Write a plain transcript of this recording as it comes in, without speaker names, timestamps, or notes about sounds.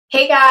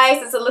Hey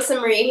guys, it's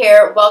Alyssa Marie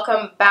here.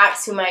 Welcome back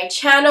to my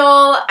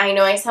channel. I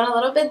know I sound a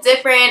little bit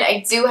different.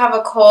 I do have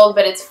a cold,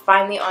 but it's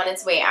finally on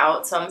its way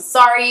out, so I'm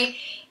sorry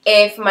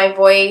if my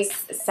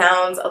voice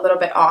sounds a little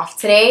bit off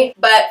today.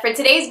 But for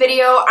today's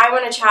video, I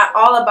want to chat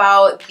all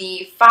about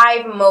the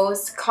 5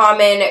 most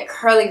common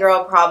curly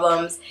girl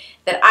problems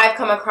that I've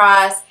come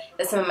across,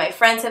 that some of my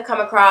friends have come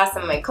across,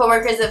 some of my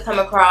coworkers have come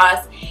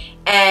across,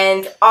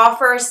 and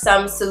offer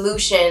some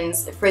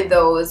solutions for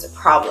those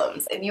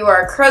problems. If you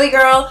are a curly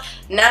girl,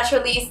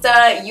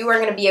 naturalista, you are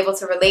going to be able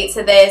to relate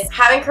to this.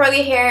 Having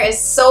curly hair is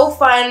so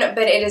fun,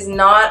 but it is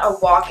not a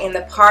walk in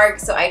the park,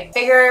 so I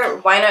figure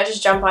why not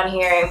just jump on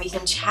here and we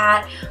can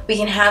chat, we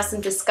can have some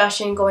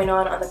discussion going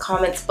on the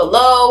comments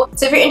below.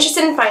 So if you're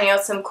interested in finding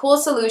out some cool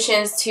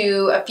solutions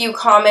to a few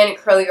common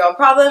curly girl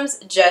problems,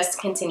 just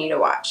continue to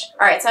watch.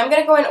 Alright, so I'm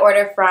going to go in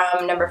order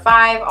from number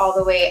 5 all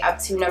the way up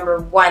to number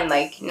 1,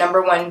 like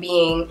number 1 being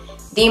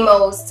the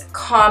most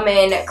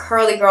common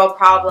curly girl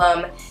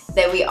problem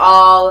that we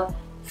all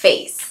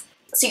face.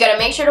 So you gotta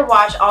make sure to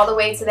watch all the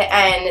way to the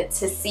end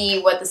to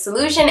see what the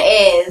solution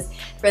is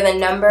for the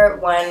number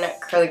 1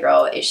 curly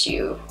girl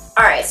issue.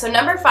 Alright, so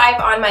number 5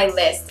 on my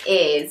list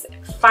is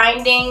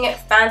finding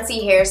fancy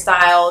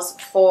hairstyles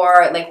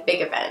for like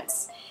big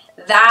events.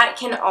 That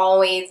can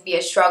always be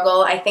a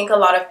struggle. I think a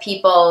lot of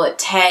people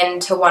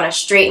tend to want to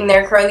straighten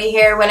their curly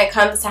hair when it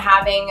comes to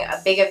having a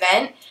big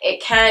event.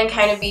 It can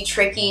kind of be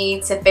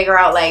tricky to figure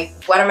out,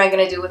 like, what am I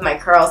going to do with my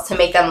curls to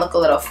make them look a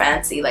little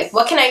fancy? Like,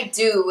 what can I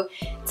do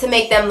to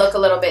make them look a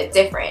little bit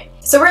different?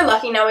 So we're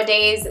lucky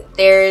nowadays,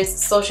 there's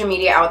social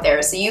media out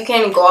there. So you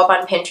can go up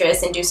on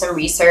Pinterest and do some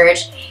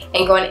research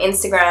and go on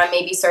Instagram,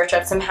 maybe search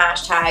up some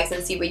hashtags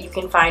and see what you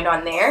can find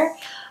on there.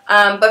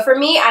 But for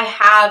me, I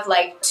have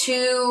like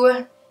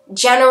 2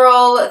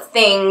 general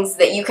things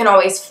that you can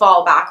always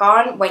fall back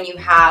on when you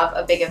have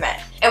a big event.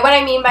 And what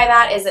I mean by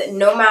that is that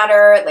no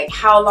matter like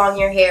how long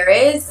your hair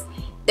is,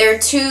 there are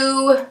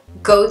 2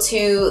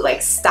 go-to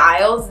like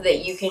styles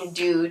that you can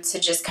do to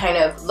just kind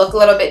of look a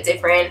little bit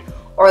different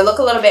or look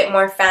a little bit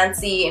more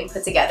fancy and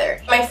put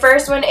together. My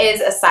first one is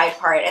a side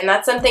part, and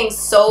that's something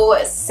so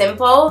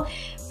simple,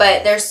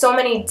 but there's so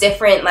many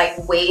different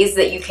like ways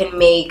that you can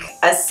make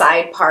a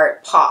side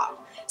part pop.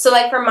 So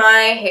like for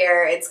my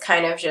hair, it's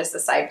kind of just a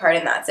side part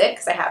and that's it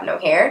because I have no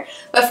hair.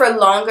 But for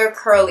longer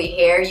curly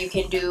hair, you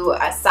can do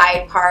a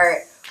side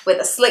part with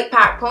a slick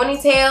back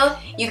ponytail.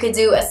 You could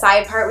do a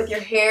side part with your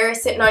hair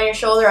sitting on your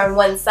shoulder on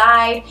one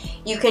side.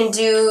 You can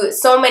do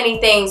so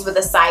many things with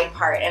a side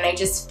part, and I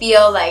just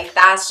feel like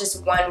that's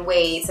just one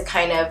way to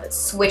kind of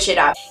switch it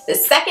up. The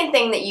second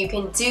thing that you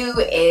can do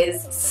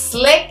is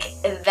slick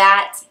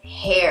that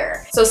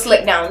hair. So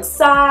slick down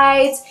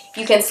sides.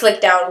 You can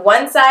slick down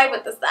one side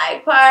with the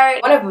side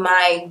part. One of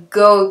my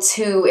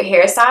go-to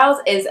hairstyles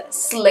is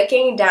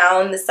slicking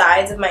down the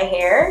sides of my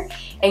hair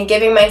and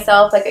giving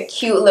myself like a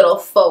cute little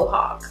faux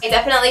hawk. I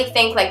definitely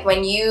think like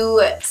when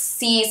you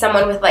see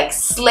someone with like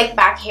slick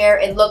back hair,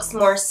 it looks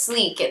more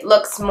sleek, it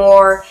looks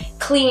more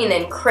clean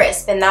and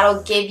crisp, and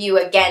that'll give you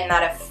again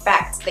that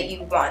effect that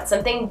you want,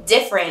 something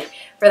different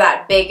for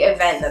that big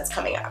event that's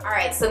coming up.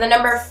 Alright, so the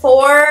number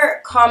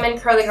 4 common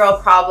curly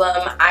girl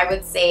problem I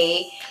would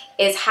say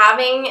is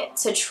having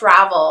to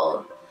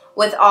travel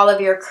with all of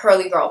your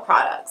curly girl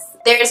products.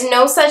 There's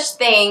no such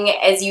thing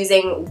as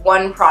using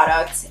one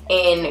product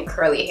in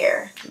curly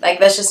hair. Like,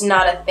 that's just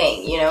not a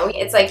thing, you know?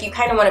 It's like you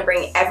kind of want to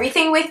bring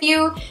everything with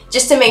you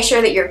just to make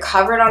sure that you're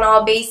covered on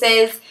all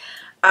bases.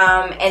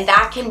 And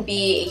that can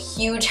be a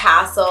huge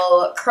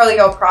hassle. Curly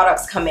girl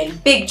products come in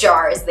big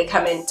jars, they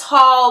come in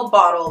tall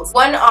bottles.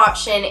 One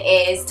option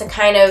is to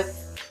kind of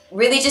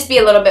really just be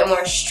a little bit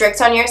more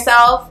strict on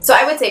yourself. So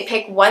I would say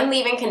pick 1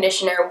 leave-in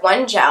conditioner,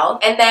 1 gel,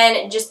 and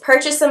then just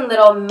purchase some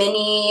little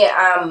mini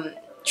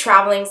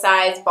traveling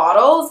size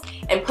bottles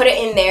and put it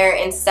in there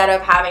instead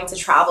of having to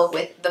travel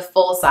with the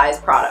full size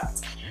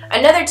product.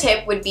 Another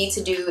tip would be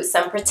to do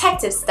some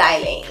protective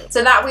styling.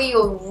 So that way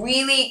you'll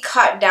really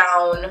cut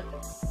down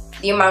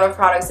the amount of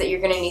products that you're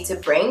going to need to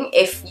bring,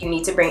 if you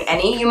need to bring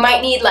any. You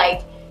might need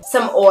like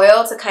some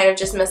oil to kind of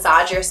just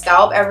massage your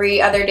scalp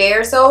every other day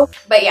or so.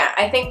 But yeah,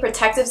 I think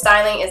protective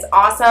styling is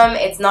awesome.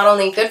 It's not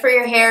only good for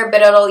your hair,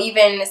 but it'll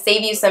even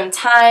save you some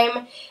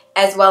time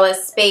as well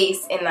as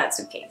space in that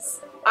suitcase.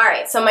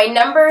 Alright, so my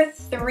number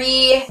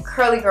 3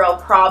 curly girl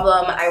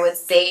problem I would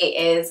say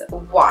is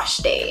wash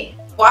day.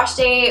 Wash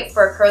day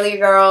for a curly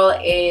girl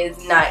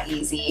is not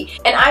easy.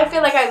 And I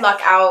feel like I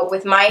luck out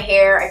with my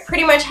hair. I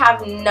pretty much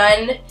have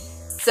none,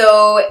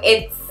 so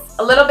it's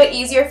a little bit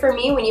easier for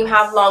me when you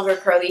have longer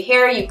curly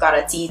hair. You've got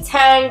to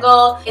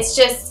detangle.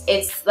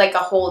 It's like a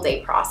whole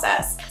day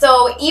process.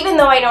 So even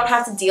though I don't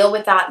have to deal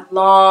with that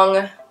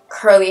long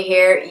curly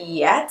hair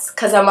yet,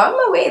 because I'm on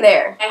my way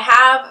there, I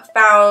have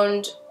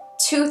found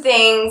 2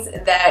 things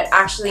that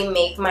actually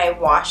make my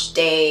wash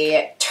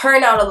day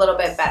turn out a little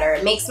bit better.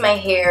 It makes my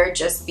hair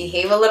just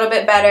behave a little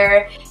bit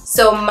better.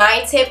 So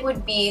my tip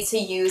would be to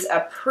use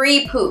a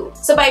pre-poo.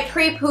 So by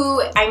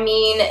pre-poo, I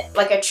mean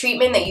like a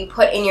treatment that you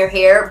put in your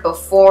hair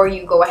before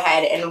you go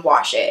ahead and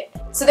wash it.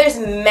 So there's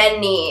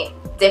many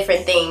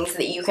different things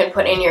that you can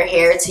put in your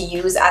hair to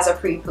use as a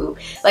pre-poo.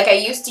 Like I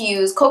used to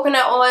use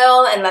coconut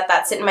oil and let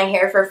that sit in my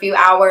hair for a few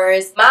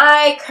hours.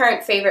 My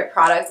current favorite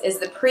product is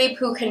the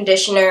pre-poo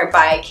conditioner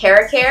by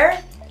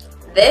Care.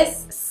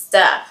 This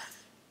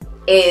stuff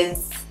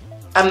is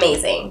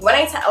amazing. When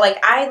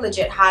I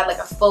legit had like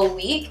a full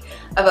week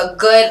of a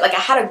good, like I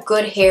had a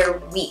good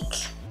hair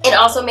week. It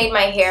also made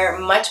my hair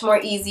much more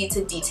easy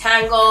to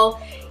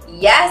detangle.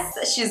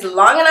 Yes, she's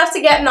long enough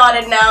to get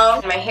knotted now.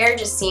 My hair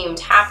just seemed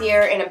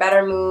happier, in a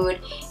better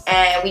mood,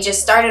 and we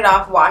just started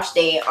off wash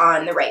day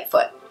on the right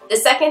foot. The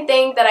second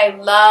thing that I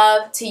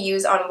love to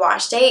use on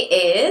wash day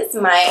is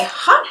my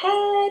hot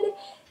head.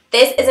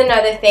 This is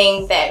another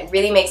thing that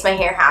really makes my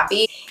hair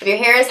happy. If your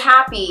hair is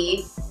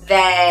happy,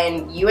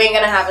 then you ain't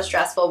gonna have a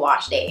stressful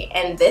wash day.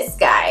 And this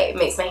guy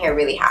makes my hair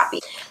really happy.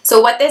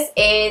 So what this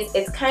is,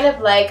 it's kind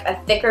of like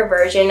a thicker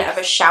version of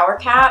a shower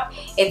cap.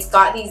 It's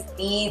got these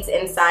beads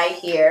inside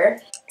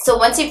here. So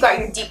once you've got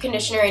your deep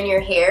conditioner in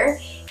your hair,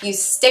 you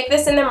stick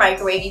this in the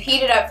microwave, you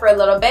heat it up for a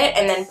little bit,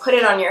 and then put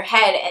it on your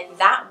head, and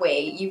that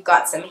way you've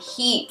got some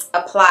heat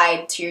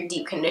applied to your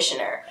deep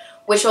conditioner,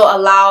 which will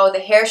allow the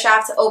hair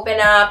shaft to open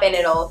up, and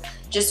it'll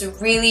just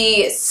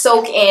really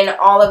soak in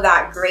all of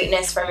that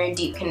greatness from your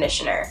deep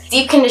conditioner.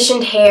 Deep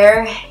conditioned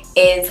hair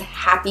is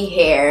happy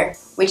hair,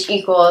 which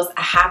equals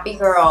a happy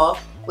girl,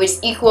 which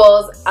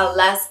equals a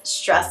less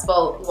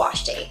stressful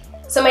wash day.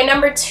 So my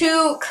number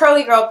 2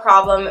 curly girl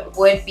problem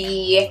would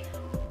be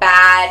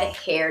bad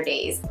hair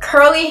days.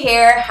 Curly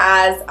hair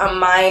has a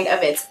mind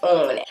of its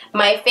own.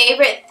 My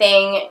favorite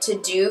thing to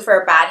do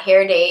for a bad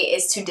hair day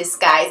is to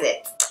disguise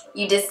it.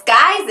 You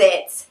disguise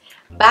it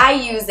by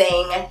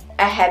using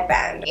a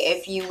headband.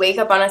 If you wake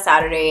up on a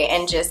Saturday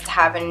and just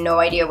have no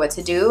idea what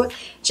to do,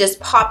 just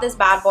pop this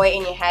bad boy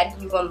in your head.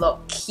 You gonna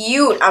look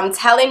cute. I'm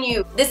telling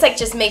you, this like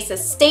just makes a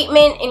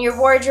statement in your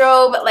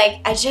wardrobe. Like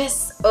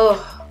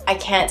I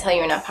can't tell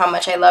you enough how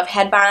much I love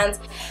headbands.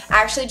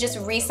 I actually just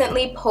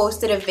recently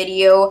posted a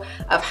video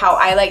of how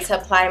I like to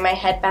apply my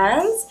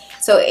headbands.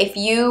 So if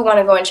you want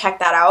to go and check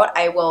that out,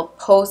 I will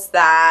post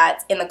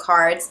that in the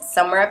cards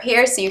somewhere up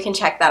here so you can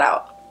check that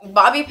out.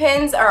 Bobby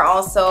pins are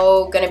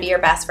also going to be your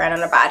best friend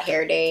on a bad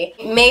hair day.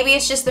 Maybe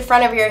it's just the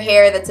front of your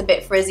hair that's a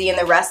bit frizzy and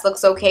the rest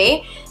looks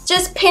okay.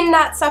 Just pin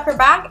that sucker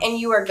back and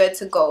you are good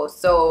to go.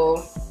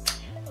 So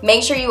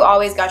make sure you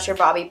always got your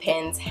bobby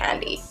pins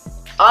handy.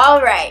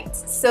 Alright,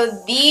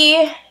 so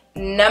the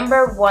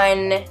number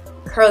 1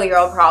 curly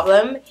girl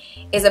problem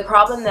is a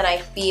problem that I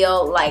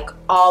feel like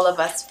all of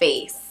us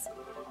face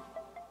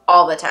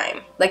all the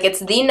time. Like it's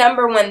the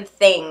number 1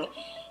 thing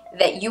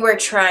that you are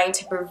trying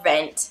to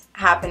prevent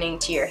happening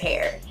to your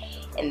hair,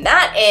 and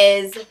that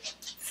is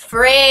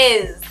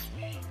frizz.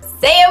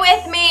 Say it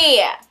with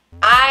me.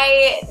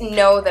 I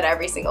know that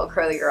every single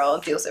curly girl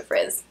deals with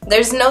frizz.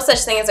 There's no such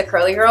thing as a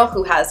curly girl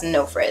who has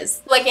no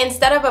frizz. Like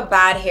instead of a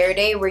bad hair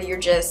day where you're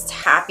just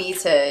happy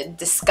to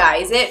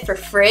disguise it for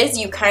frizz,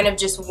 you kind of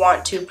just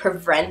want to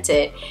prevent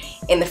it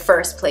in the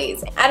first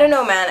place. I don't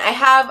know, man. I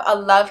have a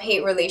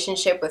love-hate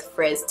relationship with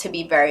frizz, to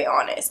be very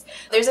honest.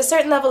 There's a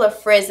certain level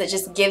of frizz that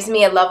just gives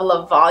me a level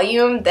of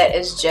volume that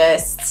is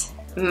just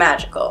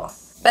magical.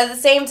 But at the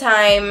same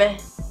time,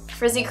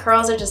 frizzy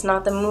curls are just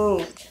not the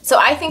move. So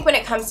I think when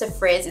it comes to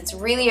frizz, it's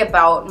really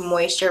about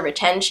moisture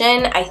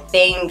retention. I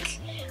think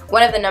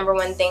one of the number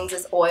 1 things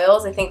is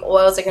oils. I think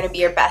oils are going to be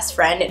your best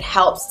friend. It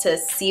helps to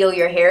seal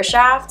your hair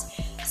shaft.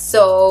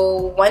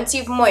 So once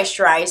you've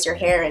moisturized your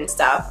hair and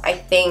stuff, I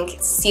think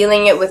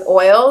sealing it with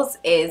oils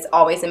is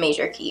always a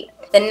major key.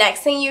 The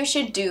next thing you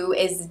should do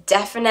is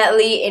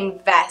definitely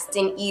invest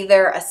in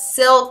either a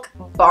silk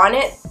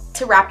bonnet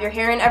to wrap your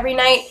hair in every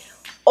night,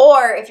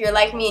 or if you're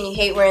like me and you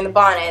hate wearing the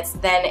bonnets,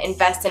 then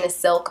invest in a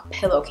silk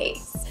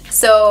pillowcase.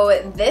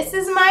 So this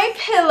is my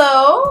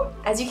pillow.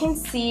 As you can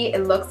see,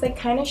 it looks like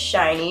kind of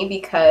shiny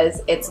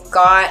because it's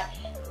got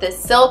the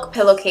silk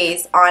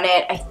pillowcase on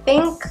it. I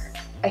think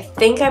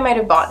I might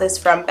have bought this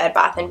from Bed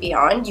Bath &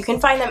 Beyond. You can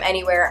find them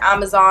anywhere,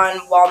 Amazon,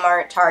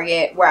 Walmart,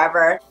 Target,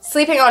 wherever.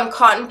 Sleeping on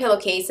cotton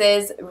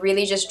pillowcases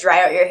really just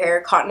dry out your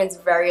hair. Cotton is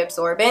very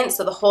absorbent,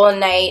 so the whole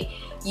night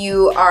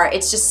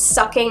it's just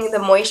sucking the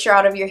moisture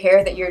out of your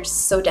hair that you're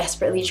just so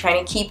desperately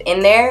trying to keep in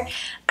there.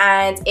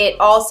 And it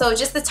also,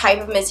 just the type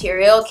of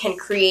material can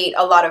create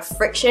a lot of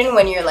friction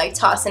when you're like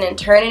tossing and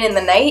turning in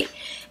the night.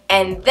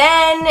 And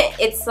then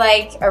it's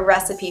like a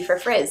recipe for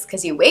frizz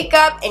because you wake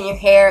up and your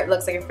hair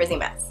looks like a frizzy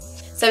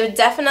mess. So I would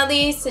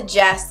definitely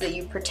suggest that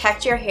you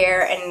protect your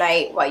hair at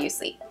night while you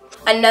sleep.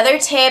 Another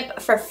tip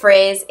for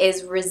frizz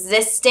is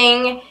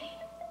resisting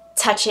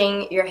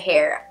touching your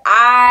hair.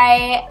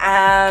 I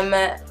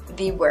am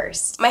the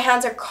worst. My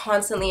hands are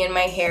constantly in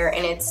my hair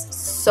and it's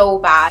so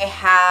bad. I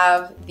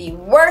have the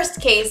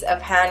worst case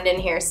of hand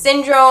and hair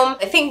syndrome.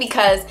 I think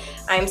because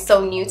I'm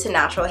so new to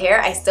natural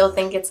hair, I still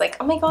think it's like,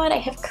 oh my god, I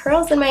have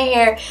curls in my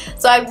hair.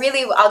 So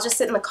I'll just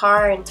sit in the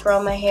car and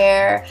twirl my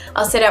hair.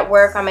 I'll sit at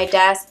work on my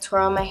desk,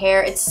 twirl my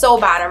hair. It's so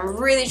bad. I'm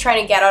really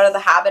trying to get out of the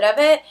habit of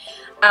it.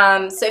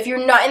 So if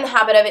you're not in the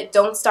habit of it,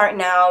 don't start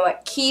now.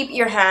 Keep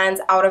your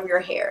hands out of your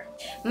hair.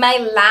 My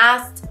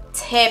last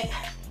tip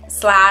 /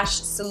 slash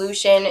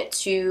solution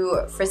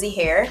to frizzy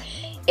hair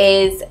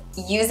is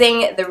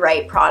using the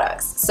right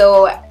products.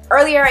 So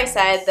earlier I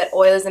said that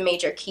oil is a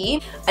major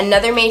key.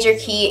 Another major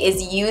key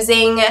is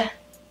using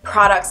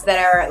products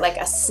that are like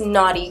a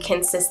snotty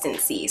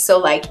consistency. So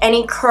like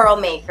any curl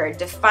maker,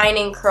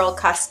 defining curl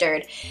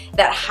custard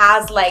that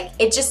has like,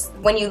 it just,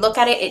 when you look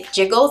at it, it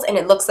jiggles and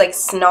it looks like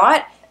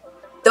snot.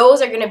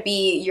 Those are gonna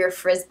be your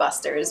frizz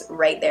busters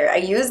right there. I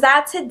use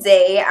that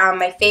today.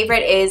 My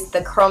favorite is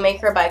the Curl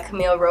Maker by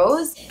Camille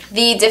Rose.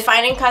 The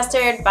Defining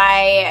Custard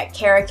by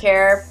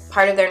Care,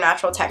 part of their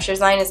Natural Textures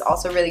line, is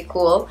also really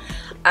cool.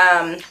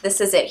 This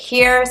is it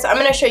here. So I'm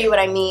gonna show you what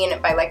I mean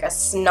by like a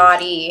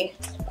snotty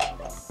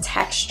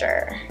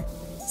texture.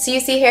 So you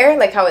see here,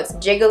 like how it's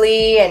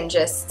jiggly and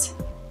just,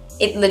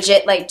 it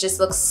legit like just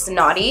looks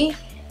snotty.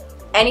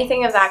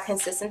 Anything of that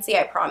consistency,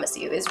 I promise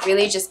you, is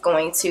really just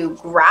going to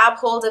grab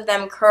hold of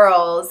them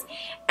curls,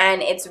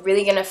 and it's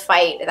really gonna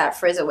fight that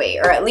frizz away,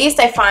 or at least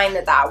I find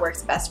that that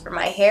works best for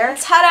my hair.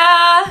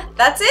 Ta-da!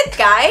 That's it,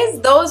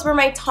 guys. Those were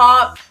my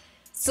top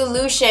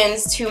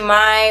solutions to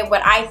my,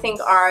 what I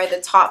think are the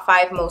top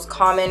 5 most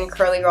common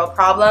curly girl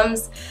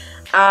problems.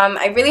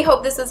 I really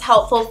hope this was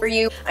helpful for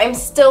you. I'm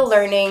still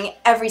learning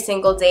every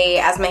single day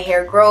as my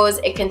hair grows.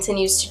 It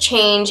continues to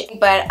change,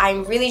 but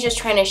I'm really just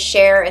trying to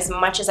share as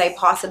much as I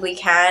possibly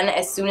can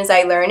as soon as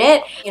I learn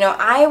it. You know,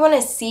 I want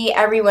to see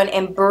everyone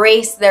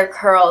embrace their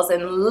curls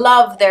and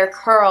love their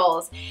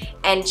curls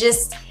and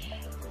just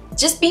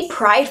be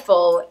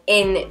prideful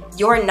in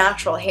your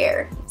natural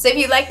hair. So if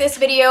you like this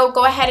video,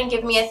 go ahead and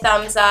give me a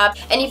thumbs up.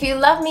 And if you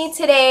love me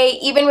today,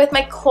 even with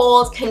my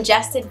cold,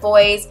 congested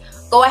voice,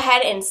 go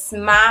ahead and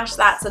smash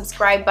that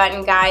subscribe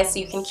button, guys, so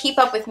you can keep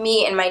up with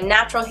me in my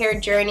natural hair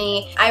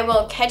journey. I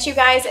will catch you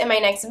guys in my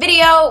next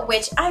video,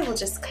 which I will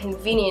just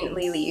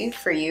conveniently leave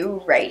for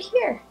you right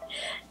here.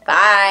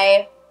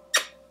 Bye.